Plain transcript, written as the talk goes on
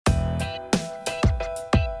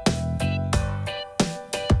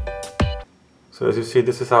So as you see,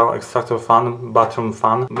 this is our extractor fan, bathroom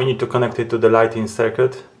fan. We need to connect it to the lighting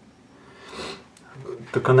circuit.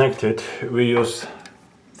 To connect it, we use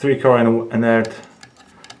 3-core and earth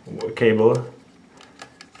cable.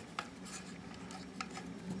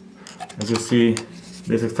 As you see,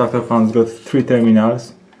 this extractor fan's got 3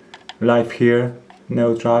 terminals: live here,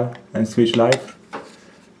 neutral and switch live.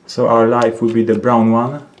 So our live will be the brown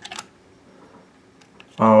one,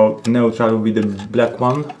 our neutral will be the black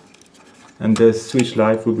one, and the switch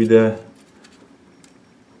live will be the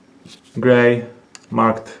grey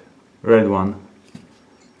marked red one.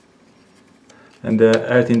 And the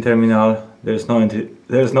earthing terminal, there's no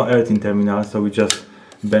earthing terminal, so we just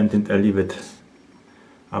bend it and leave it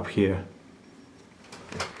up here.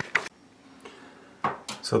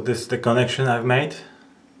 So this is the connection I've made.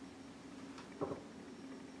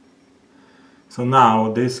 So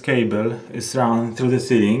now this cable is run through the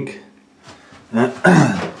ceiling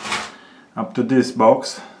up to this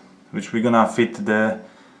box, which we're gonna fit the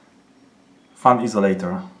fan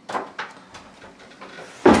isolator.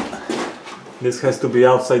 This has to be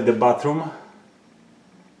outside the bathroom.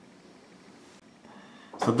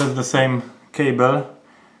 So that's the same cable.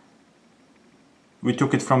 We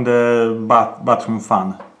took it from the bathroom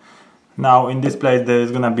fan. Now in this place there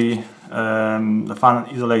is gonna be the fan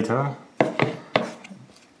isolator.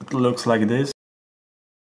 It looks like this.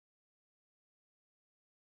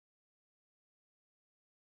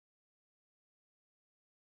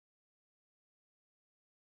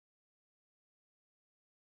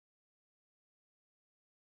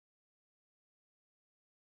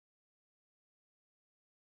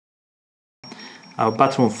 Our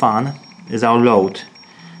bathroom fan is our load,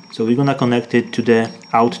 so we're gonna connect it to the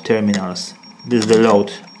out terminals. This is the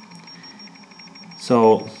load.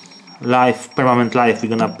 So live, permanent live, we're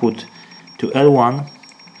gonna put to L1,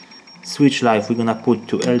 switch live we're gonna put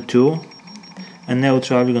to L2, and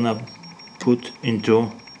neutral we're gonna put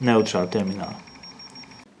into neutral terminal.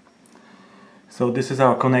 So this is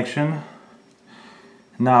our connection.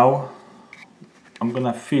 Now I'm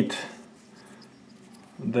gonna fit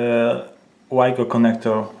the Wigo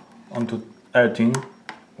connector onto earthing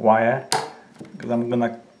wire,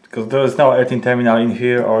 because there is no earthing terminal in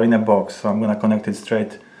here or in a box, so I'm gonna connect it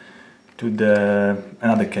straight to the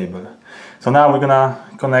another cable. So now we're gonna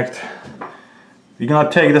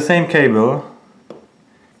take the same cable,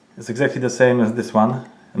 it's exactly the same as this one,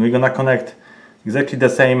 and we're gonna connect exactly the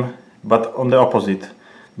same but on the opposite,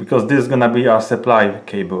 because this is gonna be our supply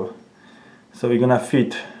cable. So we're gonna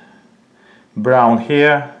fit brown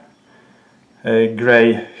here,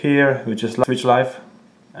 grey here, which is switch live,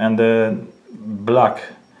 and black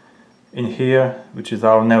in here, which is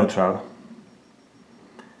our neutral.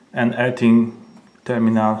 And earthing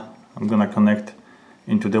terminal I'm gonna connect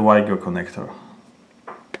into the Wigo connector.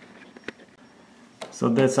 So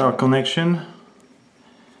that's our connection.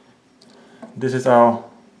 This is I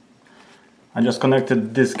just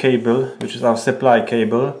connected this cable, which is our supply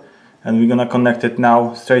cable, and we're gonna connect it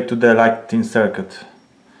now straight to the lighting circuit.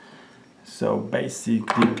 So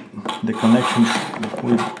basically the connection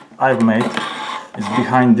I've made is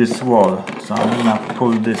behind this wall. So I'm gonna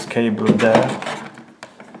pull this cable there.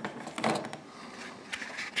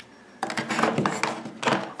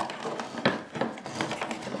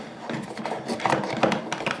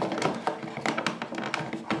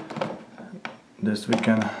 This we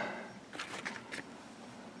can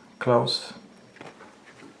close.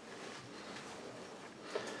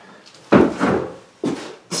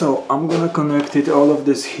 So I'm gonna connect it all of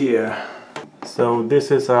this here. So this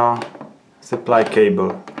is our supply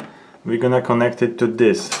cable. We're gonna connect it to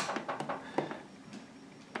this.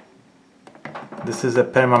 This is a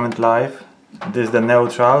permanent live, this is the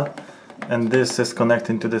neutral, and this is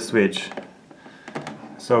connecting to the switch.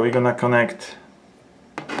 So we're gonna connect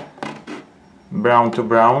brown to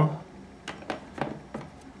brown,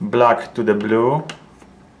 black to the blue,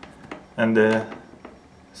 and the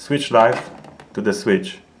switch live to the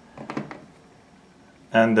switch,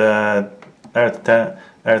 and the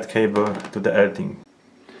earth cable to the earthing.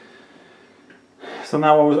 So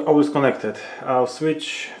now all is connected. Our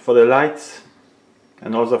switch for the lights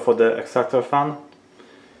and also for the extractor fan,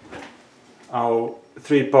 our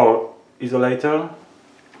 3-pole isolator,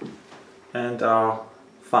 and our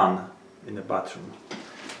fan in the bathroom.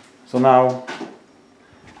 So now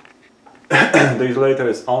the isolator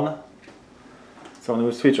is on. So when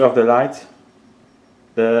we switch off the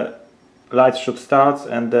lights should start,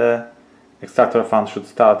 and the extractor fan should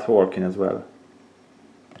start working as well.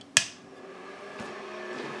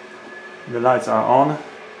 The lights are on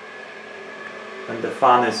and the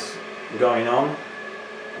fan is going on.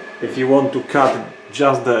 If you want to cut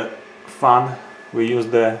just the fan, we use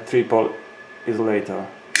the 3-pole isolator.